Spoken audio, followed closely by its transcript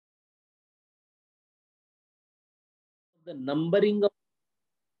The numbering of,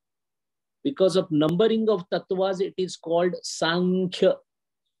 because of numbering of tattvas, it is called Sankhya.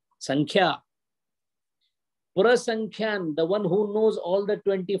 Sankhya. Prasankhyan, the one who knows all the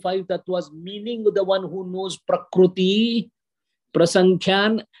 25 tattvas, meaning the one who knows Prakriti.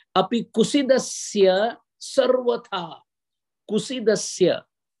 Prasankhyan api kusidasya sarvatha. Kusidasya.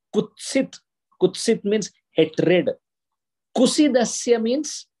 Kutsit. Kutsit means hatred. Kusidasya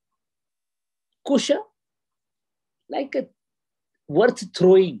means kusha, like a worth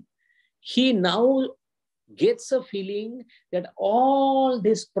throwing. He now gets a feeling that all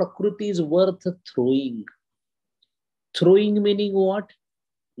this Prakriti is worth throwing. Throwing meaning what?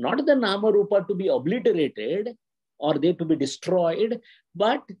 Not the Nama Rupa to be obliterated or they to be destroyed,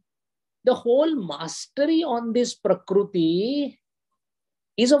 but the whole mastery on this Prakriti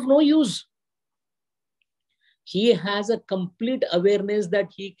is of no use. He has a complete awareness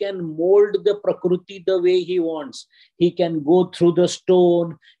that he can mold the Prakriti the way he wants. He can go through the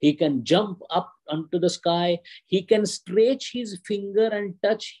stone. He can jump up onto the sky. He can stretch his finger and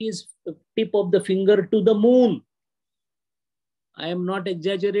touch his tip of the finger to the moon. I am not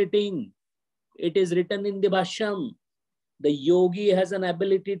exaggerating. It is written in the Bhashyam. The yogi has an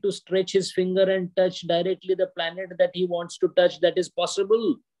ability to stretch his finger and touch directly the planet that he wants to touch. That is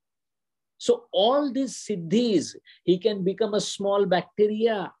possible. So all these siddhis, he can become a small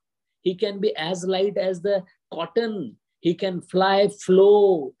bacteria. He can be as light as the cotton. He can fly,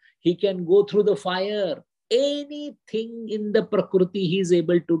 flow. He can go through the fire. Anything in the Prakriti he is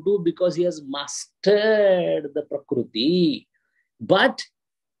able to do because he has mastered the Prakriti. But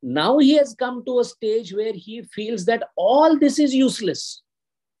now he has come to a stage where he feels that all this is useless.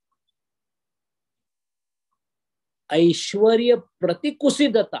 Aishwarya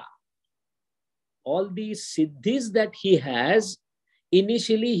Pratikusidata. All these siddhis that he has,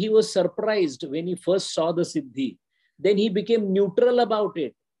 initially he was surprised when he first saw the siddhi. Then he became neutral about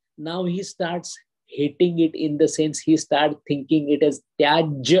it. Now he starts hating it in the sense he starts thinking it as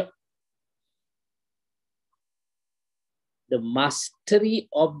tyaj. The mastery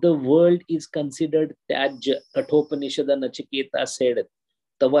of the world is considered tyaj. Kathopanishada Nachiketa said,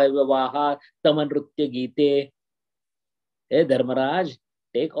 Tava Vaha Tamanrutya Gite. Hey Dharmaraj,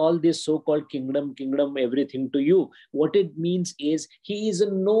 take all this so-called kingdom, everything to you. What it means is he is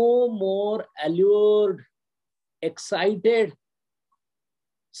no more allured, excited,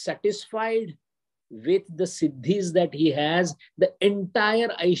 satisfied with the siddhis that he has, the entire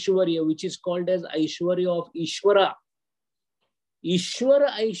Aishwarya, which is called as Aishwarya of Ishvara.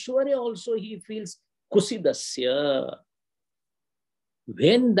 Aishwarya also he feels kusidasya.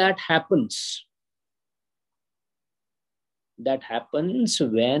 When that happens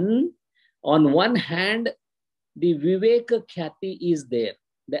when, on one hand, the Viveka Khyati is there,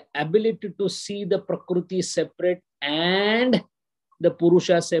 the ability to see the Prakriti separate and the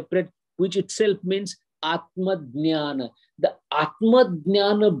Purusha separate, which itself means Atma Jnana. The Atma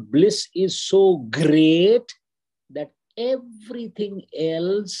Jnana bliss is so great that everything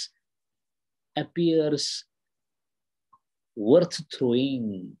else appears worth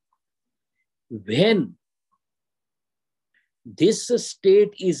throwing. When this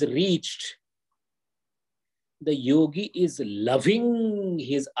state is reached, the yogi is loving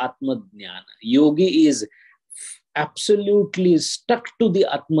his Atma Jnana. Yogi is absolutely stuck to the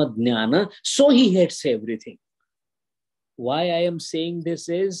Atma Jnana, so he hates everything. Why I am saying this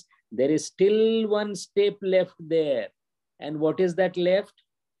is, there is still one step left there. And what is that left?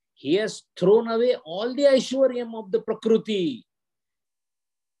 He has thrown away all the Aishwaryam of the Prakriti.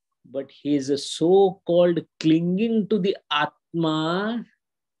 But he is so-called clinging to the Atma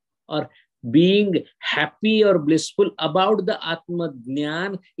or being happy or blissful about the Atma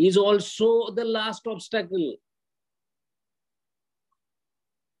Jnana is also the last obstacle.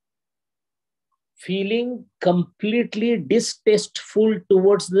 Feeling completely distasteful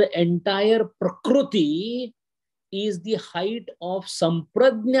towards the entire Prakriti is the height of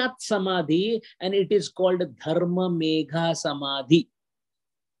Sampradnyat Samadhi, and it is called Dharma Megha Samadhi.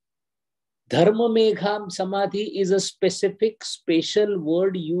 Dharma Megha Samadhi is a specific, special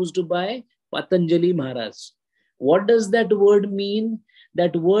word used by Patanjali Maharaj. What does that word mean?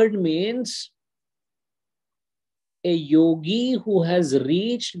 That word means a yogi who has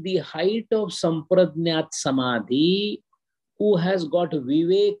reached the height of Sampradnyat Samadhi, who has got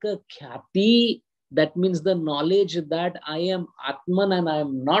Viveka Khyati, that means the knowledge that I am Atman and I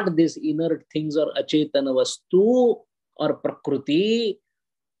am not these inert things or Achetana Vastu or Prakriti.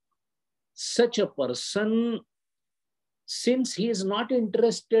 Such a person, since he is not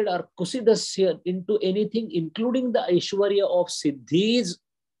interested or kusidasya into anything, including the Aishwarya of Siddhis,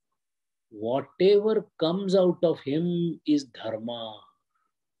 whatever comes out of him is dharma.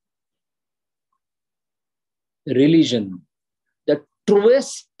 Religion, the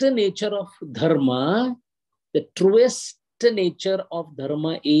truest nature of dharma, the truest nature of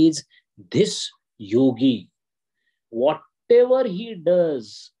dharma is this yogi. Whatever he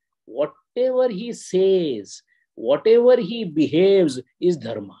does, whatever he says, whatever he behaves is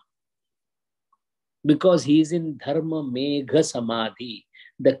dharma. Because he is in dharma megha samadhi,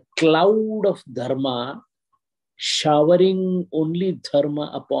 the cloud of dharma showering only dharma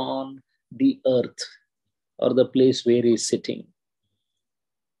upon the earth or the place where he is sitting.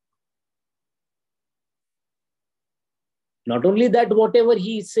 Not only that, whatever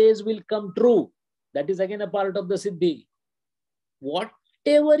he says will come true. That is again a part of the siddhi.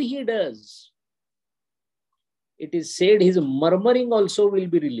 Whatever he does, it is said his murmuring also will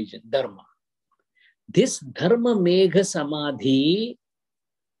be religion, dharma. This dharma megha samadhi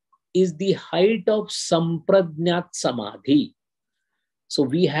is the height of sampradnyat samadhi. So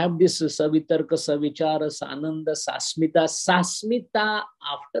we have this savitarka, savichara, sananda, sasmita. Sasmita,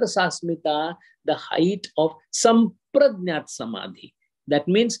 after sasmita, the height of sampradnyat samadhi. That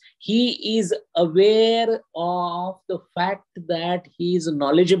means he is aware of the fact that he is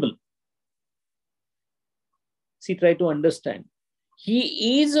knowledgeable. See, try to understand.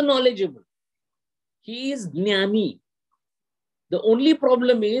 He is knowledgeable. He is jnani. The only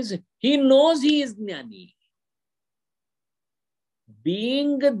problem is he knows he is jnani.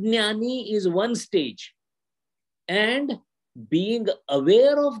 Being jnani is one stage, and being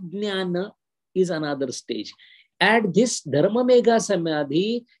aware of jnana is another stage. At this dharma megha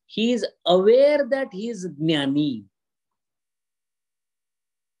samadhi, he is aware that he is jnani.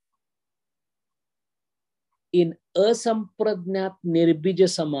 In asampradnyat nirbija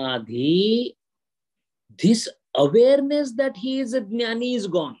samadhi, this awareness that he is a jnani is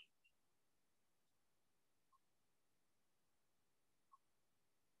gone.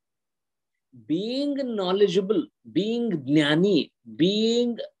 Being knowledgeable, being jnani,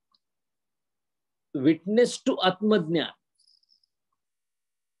 being witness to atmadnya,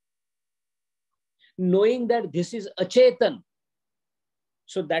 knowing that this is achetan,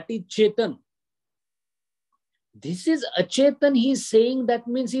 so that is chetan. This is achetan, he is saying, that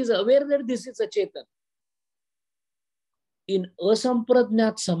means he is aware that this is achetan. In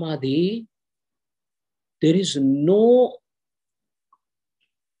asampradnyat samadhi, there is no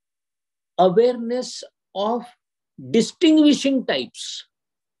awareness of distinguishing types.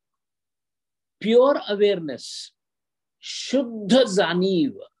 Pure awareness, shuddha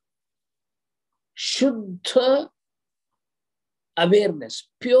zaniv, shuddha awareness,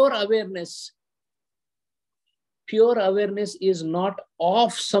 pure awareness. Pure awareness is not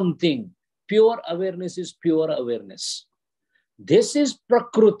of something. Pure awareness is pure awareness. This is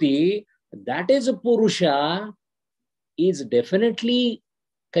Prakruti, that is Purusha, is definitely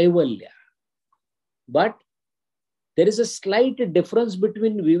Kaivalya. But there is a slight difference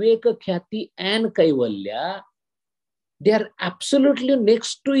between Viveka Khyati and Kaivalya. They are absolutely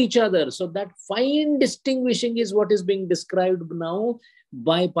next to each other. So that fine distinguishing is what is being described now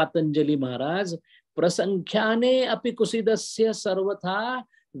by Patanjali Maharaj. Prasankhyane api kusidasya sarvatha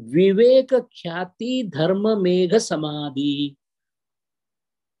Viveka Khyati dharma megha samadhi.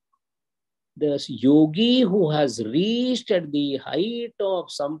 The yogi who has reached at the height of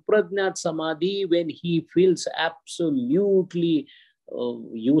sampradnyat samadhi, when he feels absolutely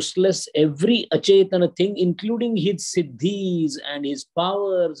useless, every achetana thing, including his siddhis and his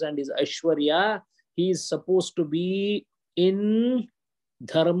powers and his ashwarya, he is supposed to be in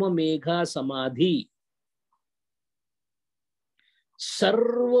dharma megha samadhi.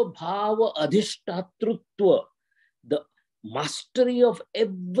 Sarva bhava adhishtatrutva, the mastery of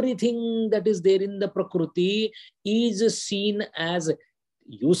everything that is there in the Prakriti is seen as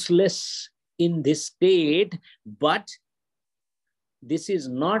useless in this state, but this is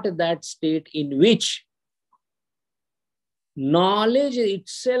not that state in which knowledge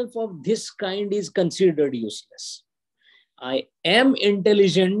itself of this kind is considered useless. I am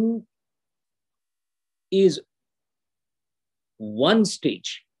intelligent is one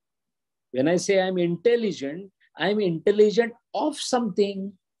stage. When I say I'm intelligent of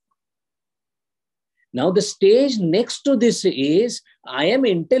something. Now the stage next to this is I am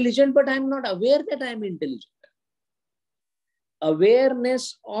intelligent, but I'm not aware that I'm intelligent.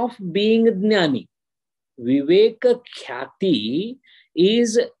 Awareness of being jnani. Viveka Khyati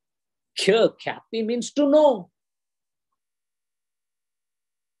is, Khyati means to know.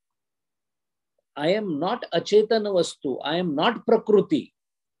 I am not achetana vastu. I am not Prakruti.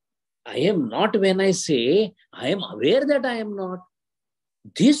 I am not when I say I am aware that I am not.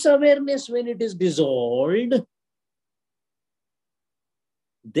 This awareness, when it is dissolved,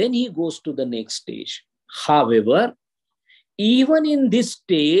 then he goes to the next stage. However, even in this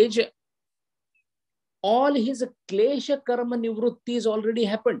stage, all his klesha karma nivrutti is already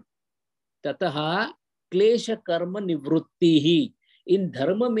happened. Tataha klesha karma nivrutti. In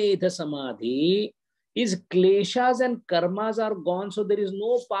dharma medha samadhi, his kleshas and karmas are gone, so there is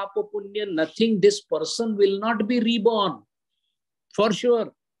no papa punya, nothing. This person will not be reborn, for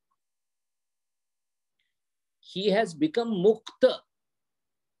sure. He has become mukta.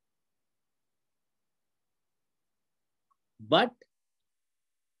 But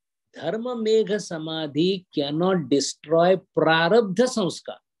dharma megha samadhi cannot destroy prarabdha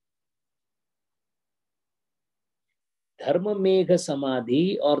samskar. Dharma megha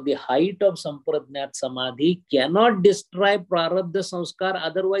samadhi, or the height of sampradnyat samadhi, cannot destroy prarabdha samskar,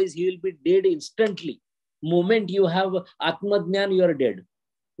 otherwise he will be dead instantly. Moment you have atmadnyan, you are dead.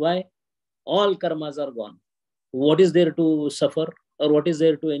 Why? All karmas are gone. What is there to suffer or what is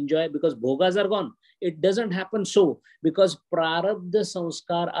there to enjoy? Because bhogas are gone. It doesn't happen so, because prarabdha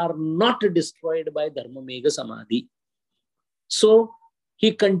samskar are not destroyed by dharma megha samadhi. So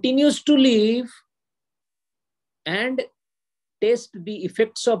he continues to live and taste the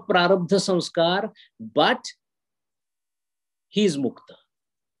effects of prarabdha samskar, but he is mukta.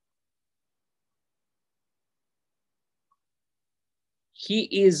 He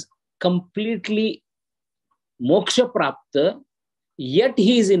is completely moksha prapta, yet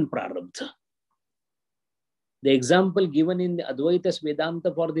he is in prarabdha. The example given in the Advaita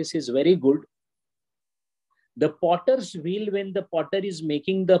Vedanta for this is very good. The potter's wheel, when the potter is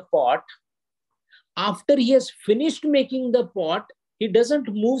making the pot, after he has finished making the pot, he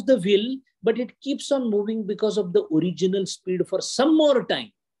doesn't move the wheel, but it keeps on moving because of the original speed for some more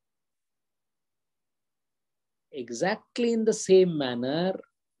time. Exactly in the same manner,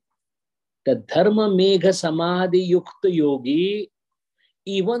 the dharma megha samadhi yukta yogi,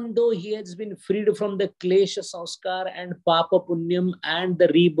 even though he has been freed from the klesha sanskar and papa punyam and the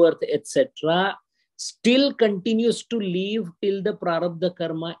rebirth, etc., still continues to live till the prarabdha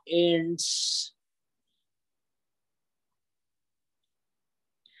karma ends.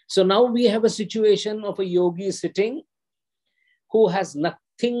 So now we have a situation of a yogi sitting who has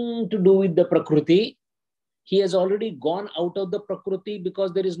nothing to do with the prakriti. He has already gone out of the prakriti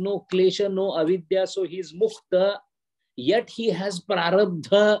because there is no klesha, no avidya, so he is mukta, yet he has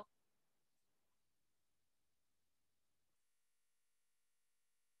prarabdha.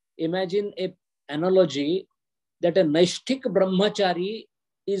 Imagine an analogy that a naishtik brahmachari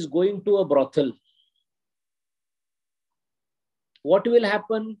is going to a brothel. What will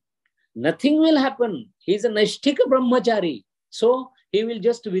happen? Nothing will happen. He is a naishtik brahmachari. So he will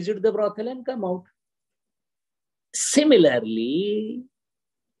just visit the brothel and come out. Similarly,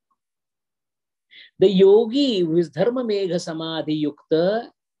 the yogi who is dharma megha samadhi yukta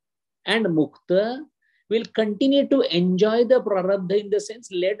and mukta will continue to enjoy the prarabdha, in the sense,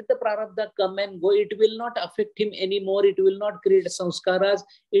 let the prarabdha come and go. It will not affect him anymore. It will not create samskaras.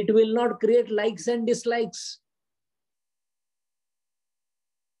 It will not create likes and dislikes.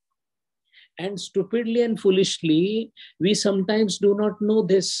 And stupidly and foolishly, we sometimes do not know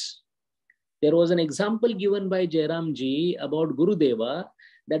this. There was an example given by Jairam ji about Gurudeva,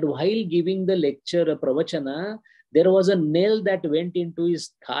 that while giving the lecture, a pravachana, there was a nail that went into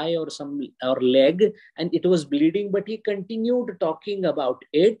his thigh or leg, and it was bleeding, but he continued talking about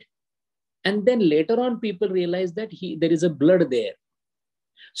it. And then later on, people realized that there is a blood there.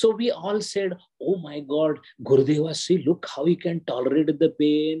 So we all said, oh my God, Gurudeva, see, look how he can tolerate the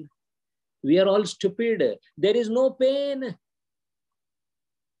pain. We are all stupid. There is no pain.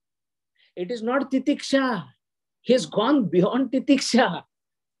 It is not titiksha. He has gone beyond titiksha.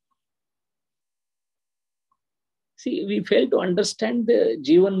 See, we fail to understand the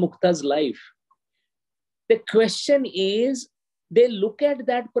Jivan Mukta's life. The question is, they look at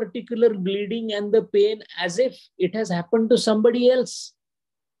that particular bleeding and the pain as if it has happened to somebody else.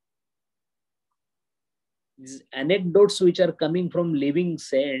 These anecdotes which are coming from living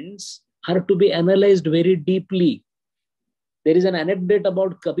saints are to be analyzed very deeply. There is an anecdote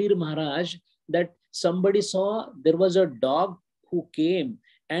about Kabir Maharaj that somebody saw there was a dog who came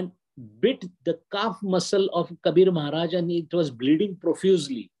and bit the calf muscle of Kabir Maharaj, and it was bleeding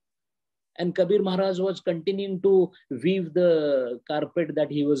profusely. And Kabir Maharaj was continuing to weave the carpet that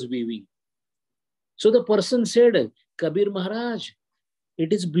he was weaving. So the person said, Kabir Maharaj,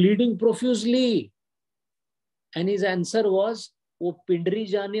 it is bleeding profusely. And his answer was, wo pindri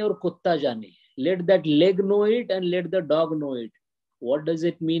jane aur kutta jane. Let that leg know it and let the dog know it. What does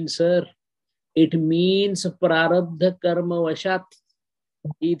it mean, sir? It means prarabdha karma vashat.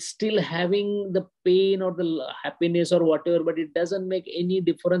 It's still having the pain or the happiness or whatever, but it doesn't make any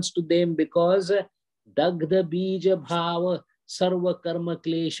difference to them because dagda bija bhava sarva karma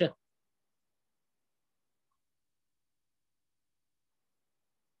klesha.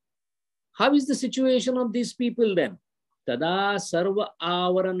 How is the situation of these people then? Tada sarva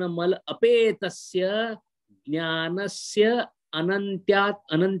avarana mal apetasya jnanasya anantyat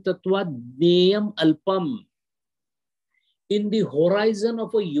anantatva jneyam alpam. In the horizon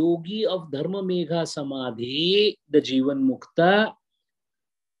of a yogi of Dharma Megha Samadhi, the Jivan Mukta,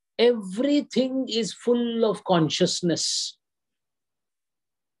 everything is full of consciousness.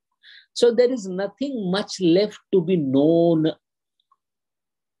 So there is nothing much left to be known.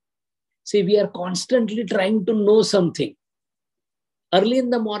 See, we are constantly trying to know something. Early in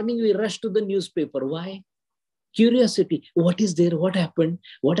the morning, we rush to the newspaper. Why? Curiosity. What is there? What happened?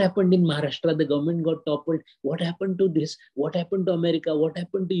 What happened in Maharashtra? The government got toppled. What happened to this? What happened to America? What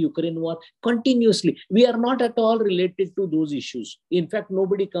happened to Ukraine war? Continuously. We are not at all related to those issues. In fact,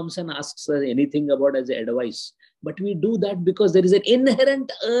 nobody comes and asks us anything about as advice. But we do that because there is an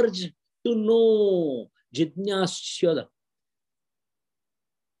inherent urge to know. Jitnyasya.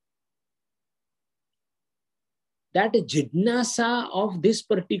 That jitnasa of this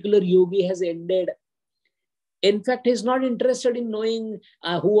particular yogi has ended. In fact, he's not interested in knowing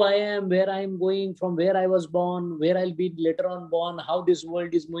who I am, where I am going, from where I was born, where I'll be later on born, how this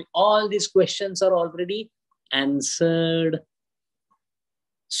world is moving. All these questions are already answered.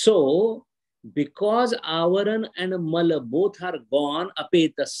 So, because avaran and mala both are gone,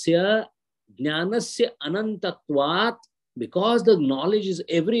 apetasya, jnanasya anantatvat, because the knowledge is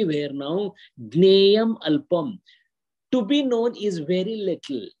everywhere now, gneyam alpam. To be known is very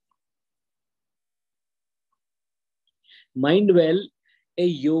little. Mind well, a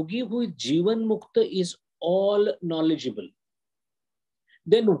yogi who is Jivan Mukta is all knowledgeable.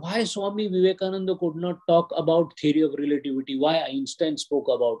 Then why Swami Vivekananda could not talk about theory of relativity? Why Einstein spoke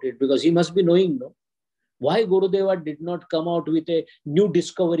about it? Because he must be knowing, no? Why Gurudeva did not come out with a new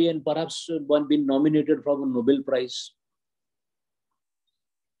discovery and perhaps one been nominated for a Nobel Prize?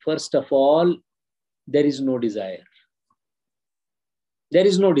 First of all, there is no desire. There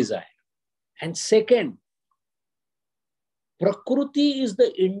is no desire. And second, Prakriti is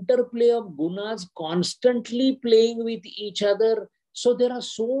the interplay of gunas constantly playing with each other. So there are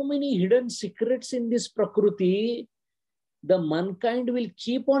so many hidden secrets in this Prakriti. The mankind will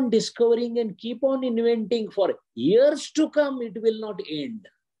keep on discovering and keep on inventing for years to come. It will not end.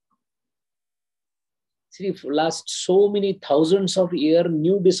 See, last so many thousands of years,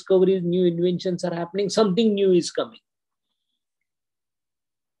 new discoveries, new inventions are happening. Something new is coming.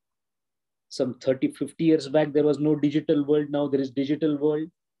 Some 30, 50 years back, there was no digital world. Now there is digital world.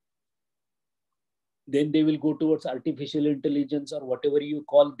 Then they will go towards artificial intelligence or whatever you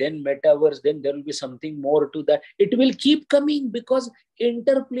call, then metaverse, then there will be something more to that. It will keep coming because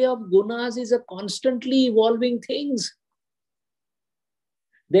interplay of gunas is a constantly evolving things.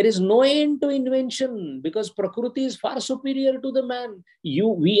 There is no end to invention because Prakriti is far superior to the man.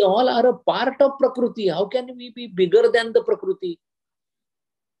 We all are a part of Prakriti. How can we be bigger than the Prakriti?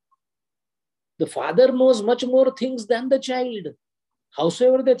 The father knows much more things than the child,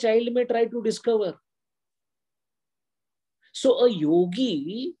 howsoever the child may try to discover. So a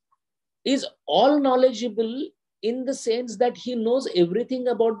yogi is all knowledgeable in the sense that he knows everything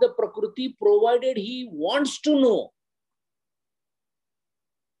about the Prakriti provided he wants to know.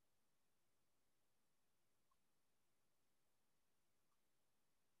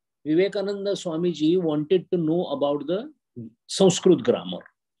 Vivekananda Swamiji wanted to know about the Sanskrit grammar.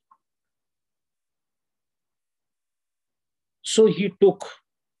 So he took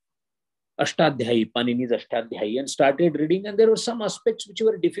Ashtadhyayi, Panini's Ashtadhyayi, and started reading, and there were some aspects which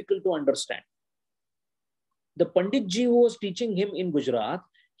were difficult to understand. The Panditji who was teaching him in Gujarat,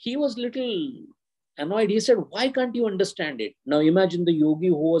 he was little annoyed. He said, why can't you understand it? Now imagine the yogi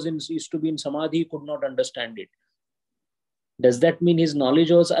who used to be in Samadhi could not understand it. Does that mean his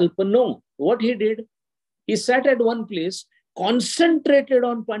knowledge was alpa? No. What he did, he sat at one place, concentrated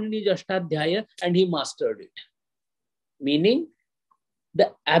on Panini's Ashtadhyaya, and he mastered it. Meaning,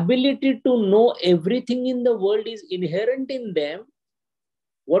 the ability to know everything in the world is inherent in them.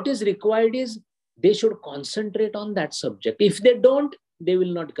 What is required is they should concentrate on that subject. If they don't, they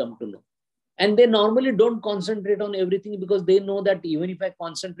will not come to know. And they normally don't concentrate on everything because they know that even if I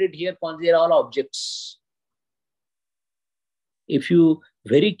concentrate here, they are all objects. If you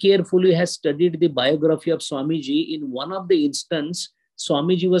very carefully have studied the biography of Swamiji, in one of the instances,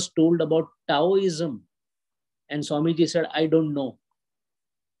 Swamiji was told about Taoism. And Swamiji said, I don't know.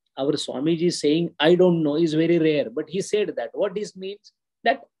 Our Swamiji saying, I don't know is very rare. But he said that. What this means?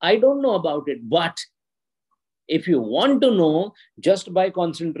 That I don't know about it. But if you want to know, just by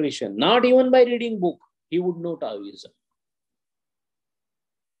concentration, not even by reading book, he would know Taoism.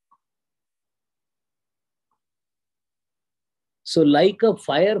 So like a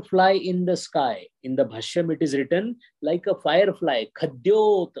firefly in the sky, in the Bhashyam it is written, like a firefly,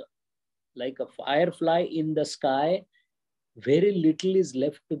 khadyot, like a firefly in the sky, very little is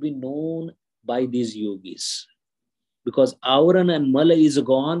left to be known by these yogis. Because Auran and Mala is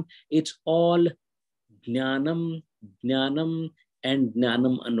gone, it's all Jnanam, Jnanam, and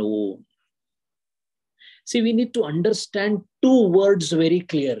Jnanam alone. See, we need to understand two words very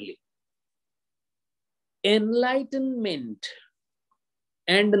clearly. Enlightenment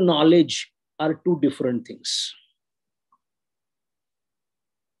and knowledge are two different things.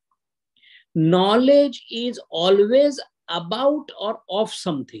 Knowledge is always about or of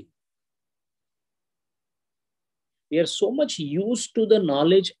something. We are so much used to the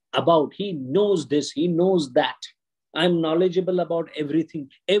knowledge about. He knows this, he knows that. I'm knowledgeable about everything.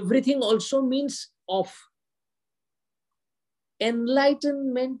 Everything also means of.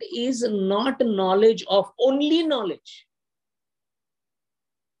 Enlightenment is not knowledge of, only knowledge.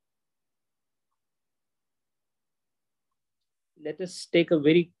 Let us take a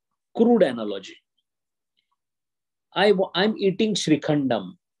very crude analogy. I'm eating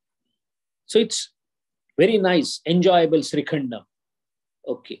Srikhandam. So it's very nice, enjoyable Srikhandam.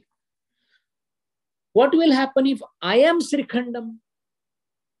 Okay. What will happen if I am Srikhandam?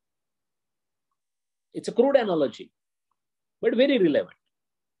 It's a crude analogy, but very relevant.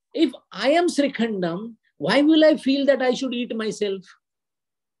 If I am Srikhandam, why will I feel that I should eat myself?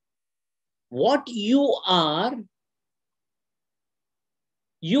 What you are,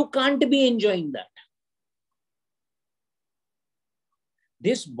 you can't be enjoying that.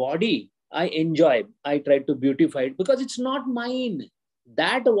 This body, I enjoy. I try to beautify it because it's not mine.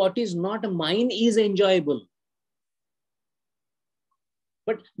 That what is not mine is enjoyable.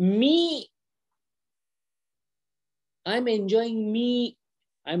 But me, I'm enjoying me.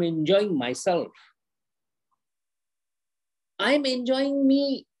 I'm enjoying myself. I'm enjoying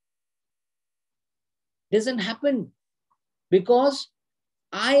me. Doesn't happen because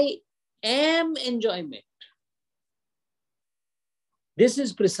I am enjoyment. This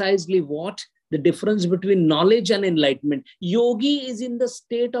is precisely what the difference between knowledge and enlightenment. Yogi is in the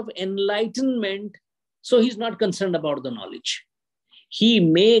state of enlightenment, so he's not concerned about the knowledge. He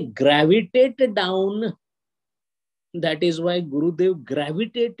may gravitate down. That is why Gurudev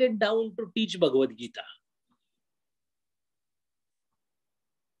gravitated down to teach Bhagavad Gita.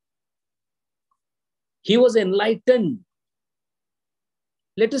 He was enlightened.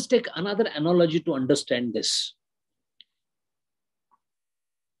 Let us take another analogy to understand this.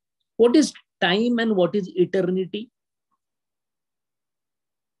 What is time and what is eternity?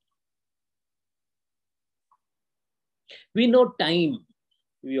 We know time.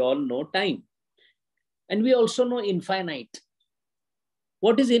 We all know time. And we also know infinite.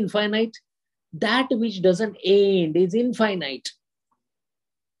 What is infinite? That which doesn't end is infinite.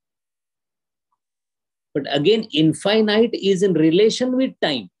 But again, infinite is in relation with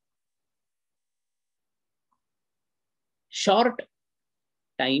time. Short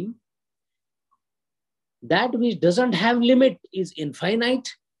time, that which doesn't have limit is infinite.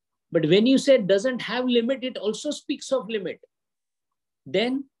 But when you say doesn't have limit, it also speaks of limit.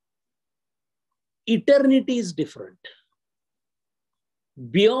 Then eternity is different.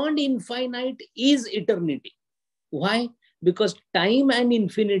 Beyond infinite is eternity. Why? Because time and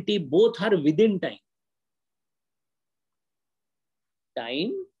infinity both are within time.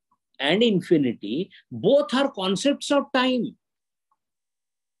 Time and infinity both are concepts of time.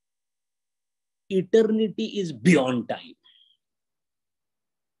 Eternity is beyond time.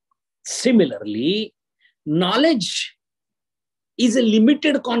 Similarly, knowledge is a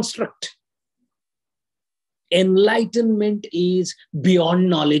limited construct. Enlightenment is beyond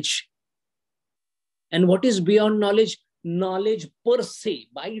knowledge. And what is beyond knowledge? Knowledge per se,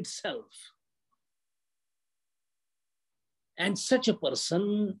 by itself. And such a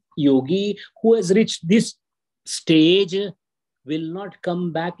person, yogi, who has reached this stage, will not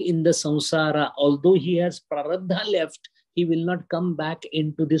come back in the samsara. Although he has prarabdha left, he will not come back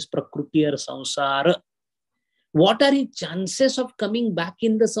into this prakriti or samsara. What are his chances of coming back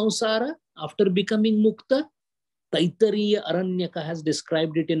in the samsara after becoming mukta? Taittiriya Aranyaka has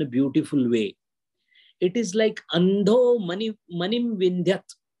described it in a beautiful way. It is like andho manim vindhyat,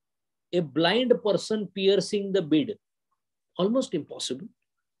 a blind person piercing the bid. Almost impossible.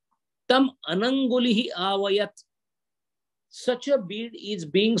 Tam anangulihi avayat. Such a bead is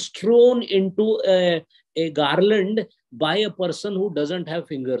being strewn into a garland by a person who doesn't have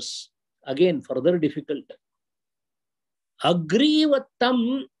fingers. Again, further difficult.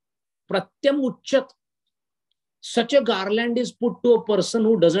 Agrivatam pratyam uchchat. Such a garland is put to a person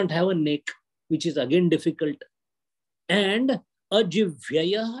who doesn't have a neck, which is again difficult. And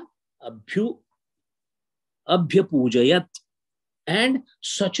ajivyaya abhyapujayat. And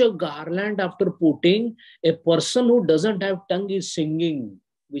such a garland after putting, a person who doesn't have tongue is singing,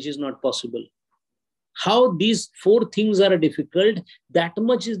 which is not possible. How these four things are difficult, that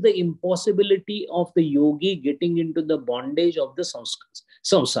much is the impossibility of the yogi getting into the bondage of the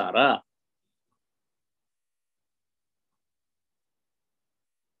samsara.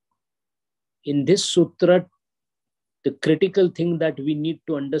 In this sutra, the critical thing that we need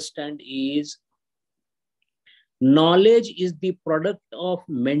to understand is knowledge is the product of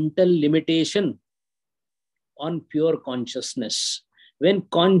mental limitation on pure consciousness. When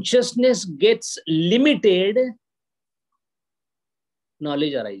consciousness gets limited,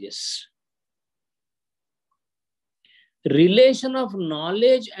 knowledge arises. Relation of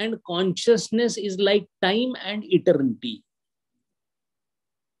knowledge and consciousness is like time and eternity.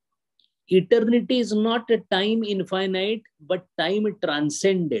 Eternity is not a time infinite, but time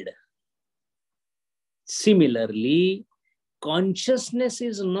transcended. Similarly, consciousness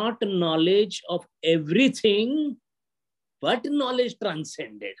is not knowledge of everything, but knowledge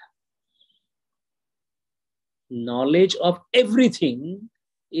transcended. Knowledge of everything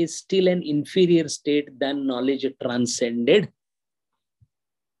is still an inferior state than knowledge transcended.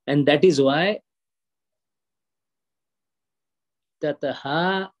 And that is why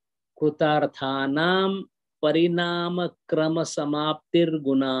tataha krutarthanam parinama krama samaptir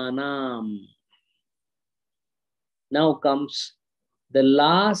gunanam. Now comes the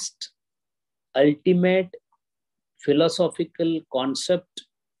last ultimate philosophical concept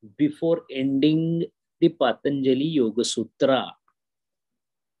before ending the Patanjali Yoga Sutra.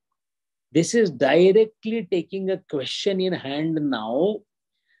 This is directly taking a question in hand now,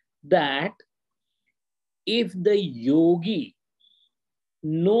 that if the yogi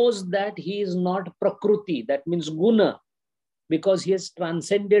knows that he is not Prakriti, that means guna, because he has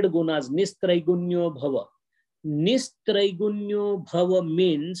transcended gunas, nistraigunya bhava. Nistraigunya bhava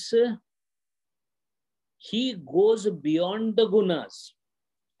means he goes beyond the gunas.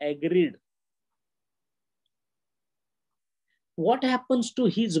 Agreed. What happens to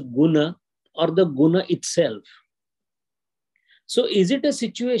his guna or the guna itself? So is it a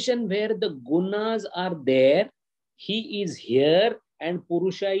situation where the gunas are there, he is here and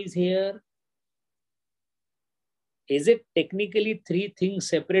Purusha is here? Is it technically three things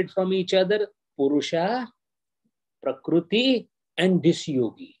separate from each other? Purusha, Prakriti, and this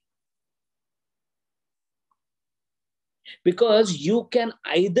yogi. Because you can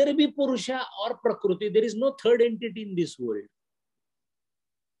either be Purusha or Prakriti. There is no third entity in this world.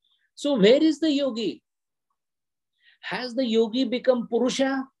 So where is the yogi? Has the yogi become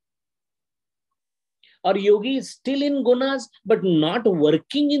Purusha? Or yogi is still in gunas but not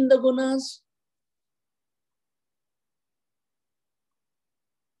working in the gunas?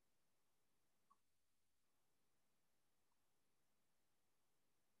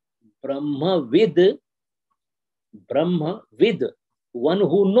 Brahmavid, one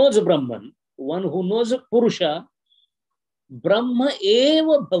who knows Brahman, one who knows Purusha, Brahma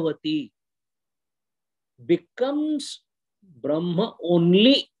eva bhavati, becomes Brahma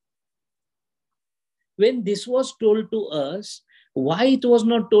only. When this was told to us, why it was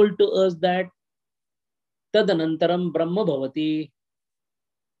not told to us that tadanantaram Brahma bhavati?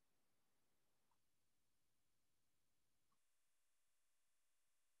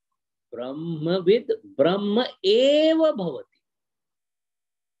 Brahmavid, Brahma eva bhavati.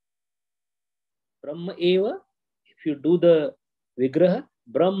 Brahma eva, if you do the vigraha,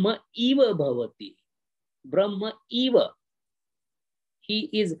 Brahma eva bhavati. Brahma eva. He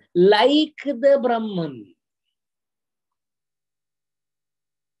is like the Brahman.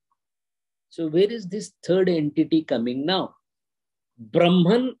 So where is this third entity coming now?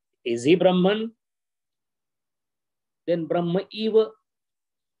 Brahman, is he Brahman? Then Brahma eva.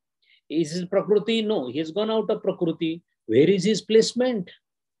 Is his Prakriti? No, he has gone out of Prakriti. Where is his placement?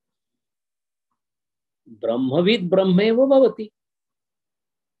 Brahmavid Brahmeva bhavati.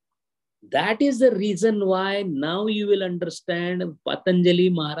 That is the reason why now you will understand Patanjali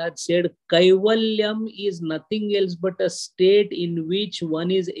Maharaj said Kaivalyam is nothing else but a state in which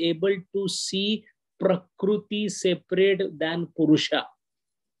one is able to see Prakriti separate than Purusha.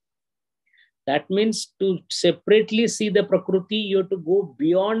 That means to separately see the Prakriti, you have to go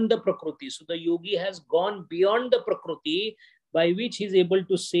beyond the Prakriti. So the yogi has gone beyond the Prakriti, by which he is able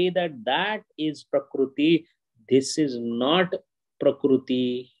to say that that is Prakriti, this is not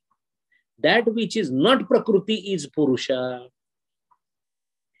Prakriti. That which is not Prakriti is Purusha.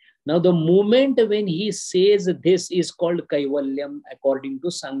 Now the moment when he says this is called Kaivalyam according to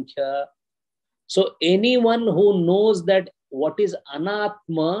Sankhya. So anyone who knows that what is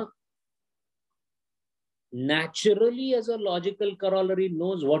Anatma, naturally as a logical corollary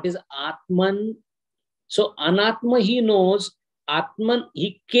knows what is Atman. So Anatma he knows, Atman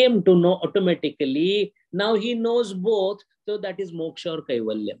he came to know automatically. Now he knows both. So that is Moksha or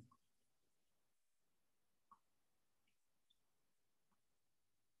Kaivalyam.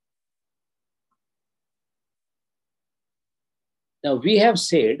 Now we have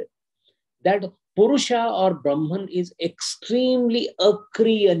said that Purusha or Brahman is extremely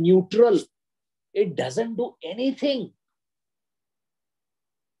akriya, neutral. It doesn't do anything.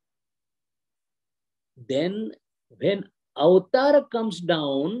 Then when avatar comes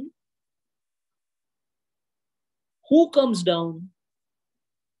down, who comes down?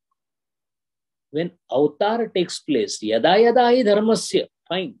 When avatar takes place, yada yada hi dharmasya,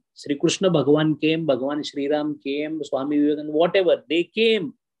 fine. Sri Krishna Bhagavan came, Bhagavan Sri Ram came, Swami Vivekananda, whatever, they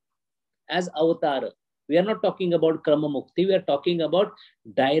came as avatar. We are not talking about Krama Mukti, we are talking about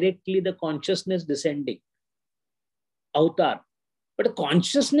directly the consciousness descending. Avatar. But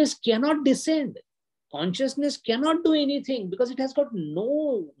consciousness cannot descend. Consciousness cannot do anything because it has got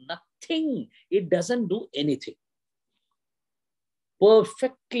nothing. It doesn't do anything.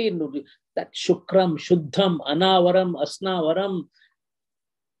 Perfectly, that Shukram, Shuddham, Anavaram, Asnavaram.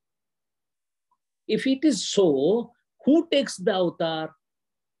 If it is so, who takes the avatar?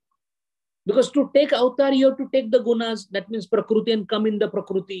 Because to take avatar, you have to take the gunas. That means Prakriti and come in the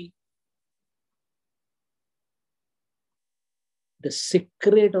Prakriti. The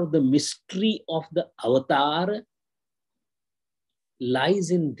secret of the mystery of the avatar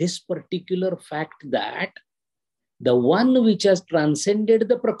lies in this particular fact that the one which has transcended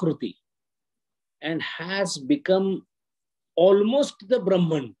the Prakriti and has become almost the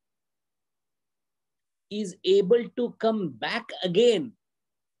Brahman is able to come back again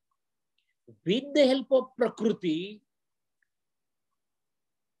with the help of Prakriti,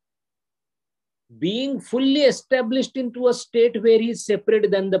 being fully established into a state where he is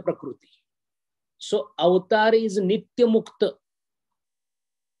separate than the Prakriti. So avatar is Nitya Mukta.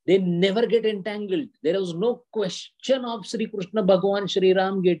 They never get entangled. There is no question of Sri Krishna Bhagavan Sri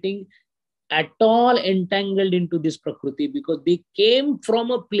Ram getting at all entangled into this Prakriti because they came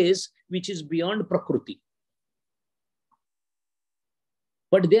from a place which is beyond Prakriti.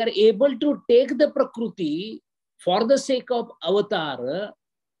 But they are able to take the Prakriti for the sake of avatar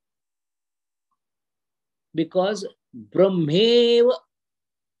because Brahman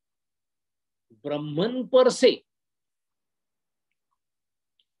per se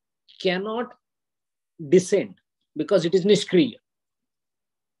cannot descend because it is Nishkriya.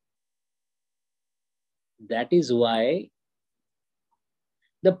 That is why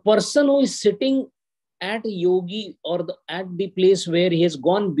the person who is sitting at yogi or at the place where he has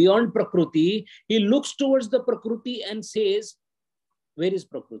gone beyond Prakriti, he looks towards the Prakriti and says, where is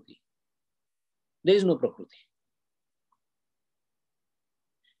Prakriti? There is no Prakriti.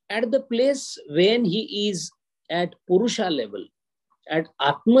 At the place when he is at Purusha level, at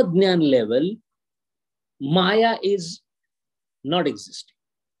Atmadnyan level, Maya is not existing.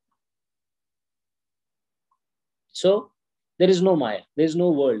 So, there is no Maya, there is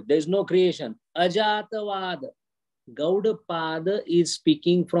no world, there is no creation. Ajatavad. Gaudapada is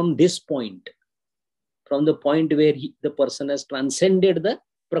speaking from this point, from the point where the person has transcended the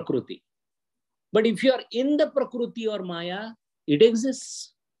Prakriti. But if you are in the Prakriti or Maya, it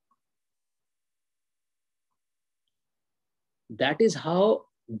exists. That is how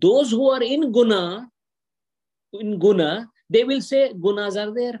those who are in Guna, they will say Gunas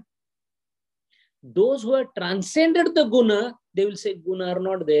are there. Those who have transcended the Guna, they will say Guna are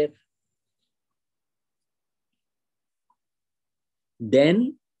not there.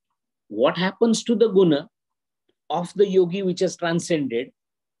 Then what happens to the Guna of the yogi which has transcended?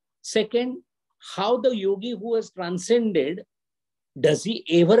 Second, how the yogi who has transcended, does he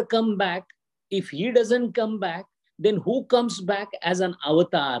ever come back? If he doesn't come back, then who comes back as an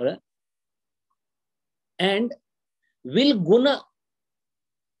avatar? And will Guna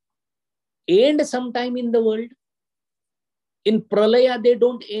end sometime in the world? In Pralaya, they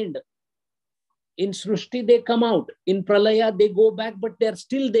don't end. In Srushti, they come out. In Pralaya, they go back, but they're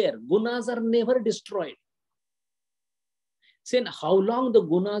still there. Gunas are never destroyed. Then how long the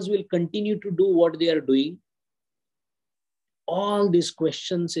gunas will continue to do what they are doing? All these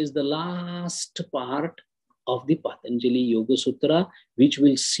questions is the last part of the Patanjali Yoga Sutra, which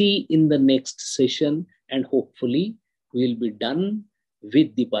we'll see in the next session, and hopefully we'll be done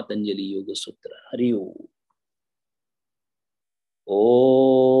with the Patanjali Yoga Sutra. Hari Om.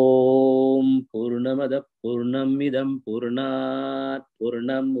 Om Purnamada Purnamidam Purnat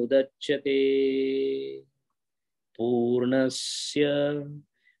Purnam Udachyate Purnasya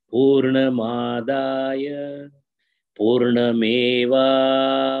Purnamadaya Purnameva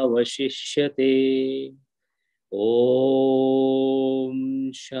Vashishyate.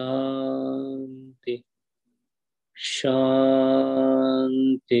 Om Shanti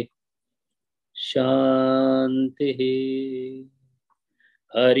Shanti Shanti.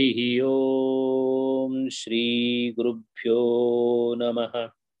 Harihi Om Shri Gurubhyo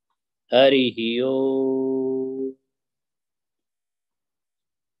Namaha. Harihi Om.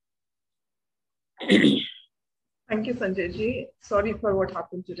 Thank you, Sanjay ji. Sorry for what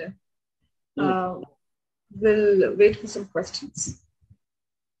happened today. We'll wait for some questions.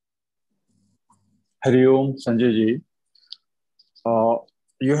 Hari Om, Sanjay ji.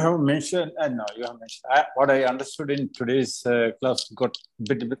 You have mentioned, what I understood in today's class got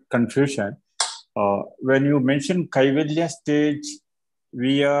a bit confusion. When you mentioned Kaivalya stage,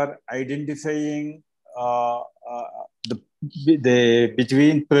 we are identifying the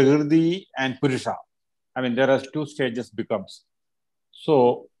between Prakriti and Purusha. I mean, there are two stages becomes.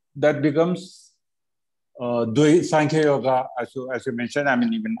 So that becomes Sankhya Yoga, as you mentioned. I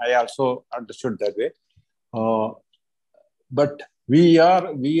mean, even I also understood that way. But we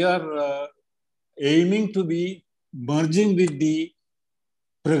are aiming to be merging with the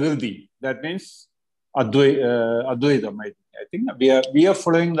Prakriti. That means Advaitam. I think we are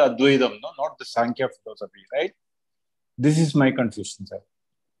following the Advaitam, no? Not the Sankhya philosophy, right? This is my confusion, sir.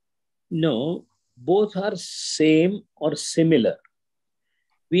 No, both are same or similar.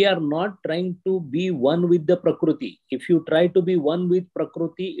 We are not trying to be one with the Prakriti. If you try to be one with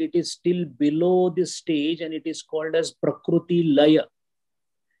Prakriti, it is still below this stage, and it is called as Prakriti Laya.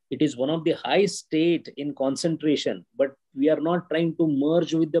 It is one of the high state in concentration, but we are not trying to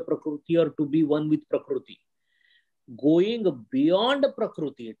merge with the Prakriti or to be one with Prakriti. Going beyond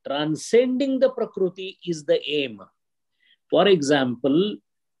Prakriti, transcending the Prakriti is the aim. For example,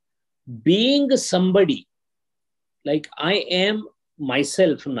 being somebody, like I am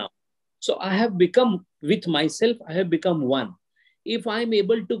myself now. So I have become, with myself, I have become one. If I am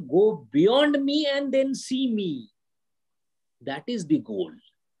able to go beyond me and then see me, that is the goal.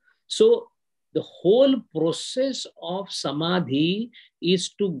 So the whole process of samadhi is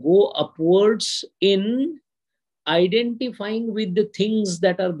to go upwards in identifying with the things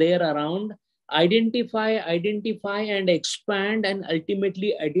that are there around, identify and expand, and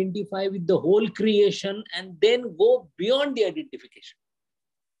ultimately identify with the whole creation, and then go beyond the identification.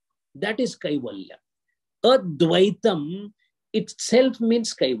 That is Kaivalya. Advaitam itself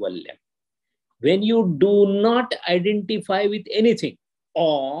means Kaivalya. When you do not identify with anything,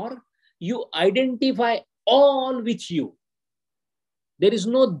 or you identify all with you, there is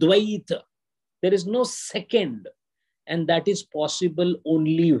no Dvaita, there is no second, and that is possible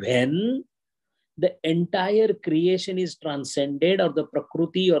only when the entire creation is transcended, or the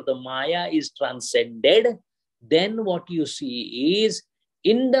Prakriti or the Maya is transcended. Then what you see is,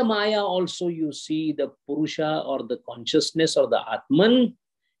 in the Maya also you see the Purusha or the consciousness or the Atman.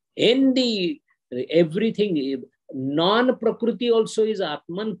 In the everything, non-Prakriti also is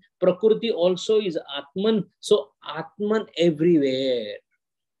Atman, Prakriti also is Atman. So Atman everywhere.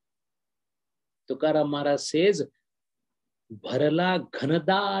 Tukaram Maharaj says, Bharala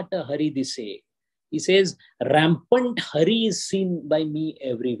Ghanadata Hari Dise. He says, rampant Hari is seen by me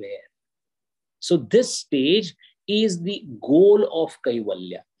everywhere. So this stage is the goal of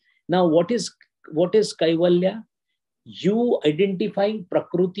Kaivalya. Now, what is Kaivalya? You identifying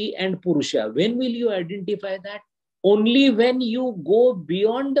Prakriti and Purusha. When will you identify that? Only when you go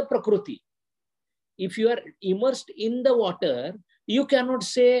beyond the Prakriti. If you are immersed in the water, you cannot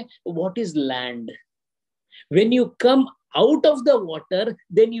say what is land. When you come out of the water,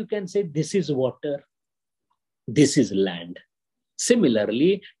 then you can say this is water, this is land.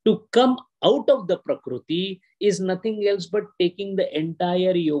 Similarly, to come out of the Prakriti is nothing else but taking the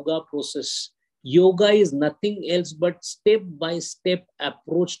entire yoga process. Yoga is nothing else but step-by-step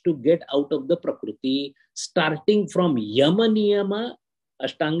approach to get out of the Prakriti, starting from Yama Niyama,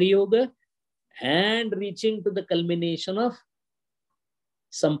 Ashtanga Yoga, and reaching to the culmination of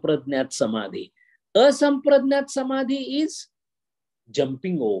Sampradnyat Samadhi. Asampradnyat Samadhi is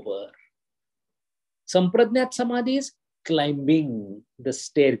jumping over. Sampradnyat Samadhi is climbing the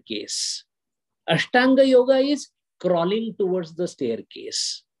staircase. Ashtanga Yoga is crawling towards the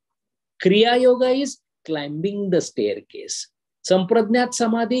staircase. Kriya Yoga is climbing the staircase. Sampradnyat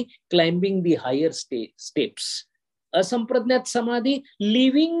Samadhi, climbing the higher steps. Asampradnyat Samadhi,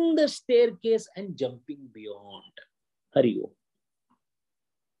 leaving the staircase and jumping beyond. Hari Om.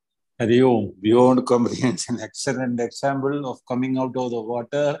 Hari Om. Beyond comprehension. Excellent example of coming out of the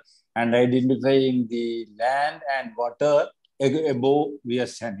water and identifying the land and water above we are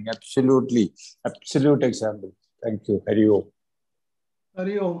standing. Absolutely. Absolute example. Thank you. Hari Om.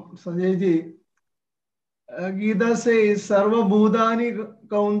 Hari Om. Sanjay ji. Gita says, Sarva Bhudani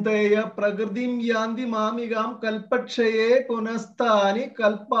Kaunteya Pragradim Yanti Mamigam Kalpakshaye Punastani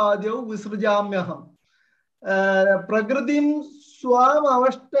Kalpadyo Visrujamyaham. Pragradim Swam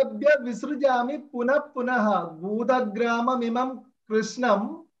Avashtabhya Visrujami Puna Punaha Bhudagrama Mimam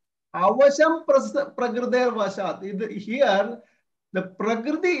Krishnam Avasham Pragrader Vashat. Here, the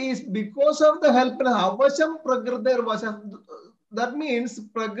Prakriti is because of the help of Avasham Pragrader Vashat. That means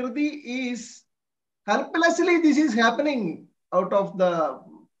Prakriti is helplessly, this is happening out of the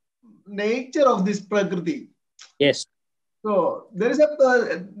nature of this Prakriti. Yes. So there is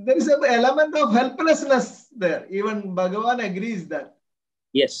an element of helplessness there. Even Bhagavan agrees that.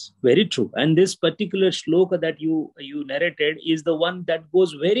 Yes, very true. And this particular shloka that you narrated is the one that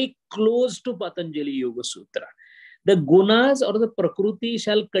goes very close to Patanjali Yoga Sutra. The gunas or the Prakriti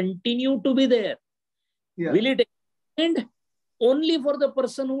shall continue to be there. Yeah. Will it end? Only for the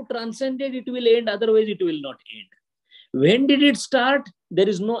person who transcended it will end, otherwise it will not end. When did it start? There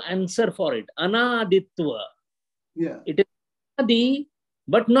is no answer for it. Anaditva. Yeah. It is Adi,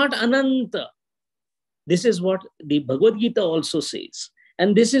 but not Ananta. This is what the Bhagavad Gita also says.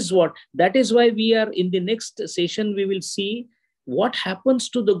 And this is that is why we are in the next session, we will see what happens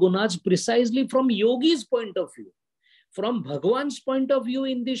to the gunas precisely from yogi's point of view. From Bhagavan's point of view,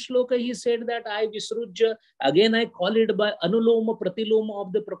 in this shloka, he said that I Visrujya, again I call it by Anuloma Pratiloma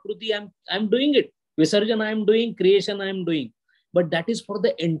of the Prakriti, I'm doing it. Visarjana I am doing, creation I am doing. But that is for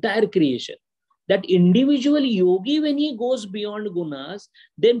the entire creation. That individual yogi, when he goes beyond gunas,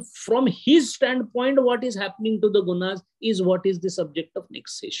 then from his standpoint, what is happening to the gunas is what is the subject of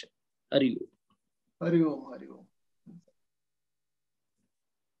next session. Hari Om. Hari Om, Hari Om.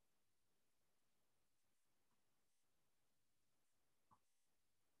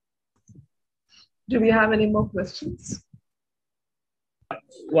 Do we have any more questions?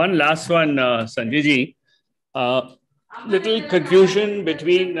 One last one, Sanjay ji. Little confusion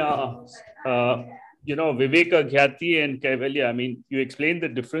between, Viveka Ghyati and Kaivalya. I mean, you explained the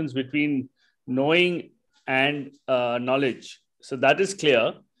difference between knowing and knowledge. So that is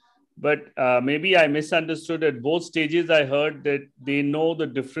clear. But maybe I misunderstood at both stages. I heard that they know the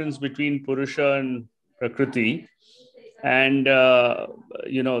difference between Purusha and Prakriti. And,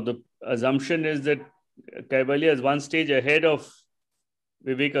 the assumption is that Kaivalya is one stage ahead of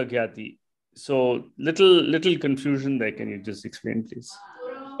Viveka Ghyati. So little confusion there. Can you just explain, please?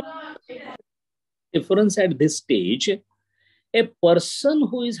 Difference at this stage, a person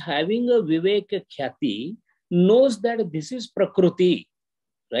who is having a Viveka Ghyati knows that this is Prakriti,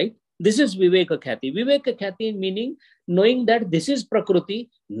 right? This is Viveka Ghyati. Viveka Ghyati meaning knowing that this is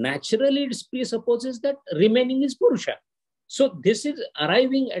Prakriti, naturally it presupposes that remaining is Purusha. So this is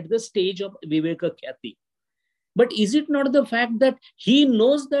arriving at the stage of Viveka Ghyati. But is it not the fact that he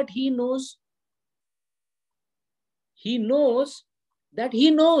knows that he knows? He knows that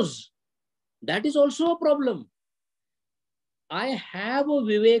he knows. That is also a problem. I have a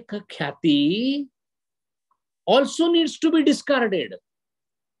Viveka Ghyati also needs to be discarded.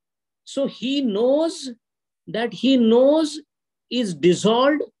 So he knows that he knows is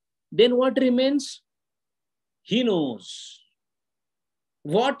dissolved. Then what remains? He knows.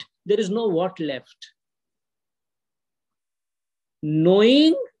 What? There is no what left.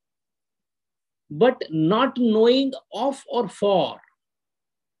 Knowing, but not knowing of or for.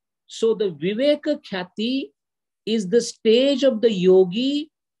 So the Viveka Ghyati is the stage of the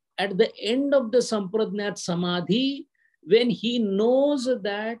yogi at the end of the Sampradnyat Samadhi, when he knows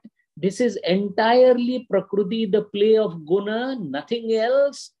that this is entirely Prakriti, the play of guna, nothing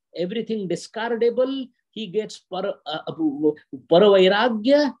else, everything discardable. He gets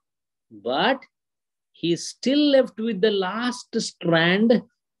paravairagya, but he is still left with the last strand,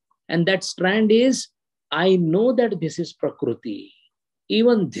 and that strand is, I know that this is Prakriti.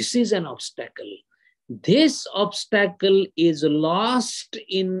 Even this is an obstacle. This obstacle is lost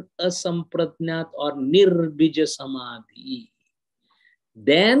in a Sampratnyat or Nirbija Samadhi.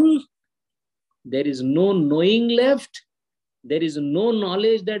 Then there is no knowing left, There is no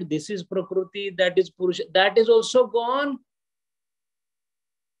knowledge that this is Prakriti, that is Purusha. That is also gone.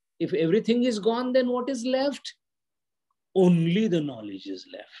 If everything is gone, then what is left? Only the knowledge is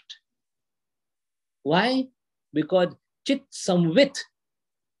left. Why? Because Chit Samvit,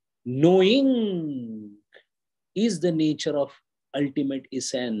 knowing, is the nature of ultimate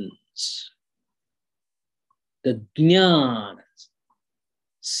essence. The Jnana,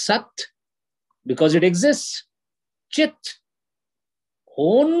 Sat, because it exists. Chit,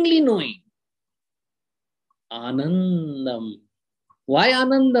 only knowing. Anandam. Why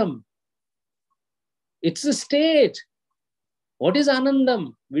Anandam? It's a state. What is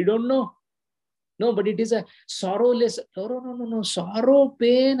Anandam? We don't know. No, but it is a sorrowless. No. Sorrow,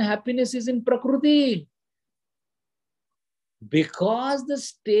 pain, happiness is in Prakriti. Because the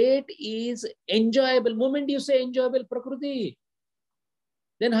state is enjoyable. Moment you say enjoyable Prakriti,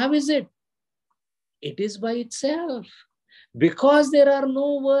 then how is it? It is by itself. Because there are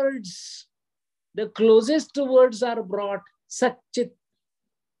no words, the closest words are brought. Satchit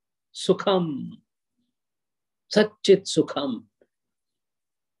Sukham. Satchit Sukham.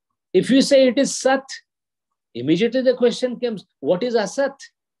 If you say it is Sat, immediately the question comes, what is Asat?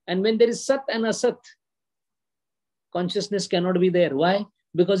 And when there is Sat and Asat, consciousness cannot be there. Why?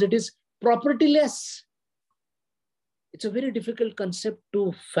 Because it is propertyless. It's a very difficult concept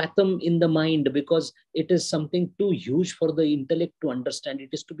to fathom in the mind because it is something too huge for the intellect to understand.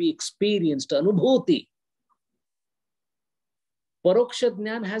 It is to be experienced, anubhuti. Paroksha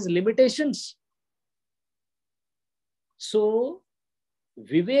Jnana has limitations. So,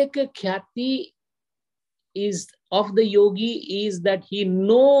 Viveka Khyati is of the yogi is that he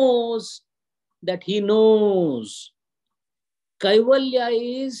knows that he knows. Kaivalya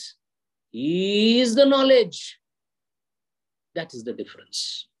is the knowledge. That is the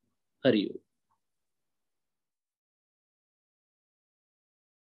difference. Hari Om.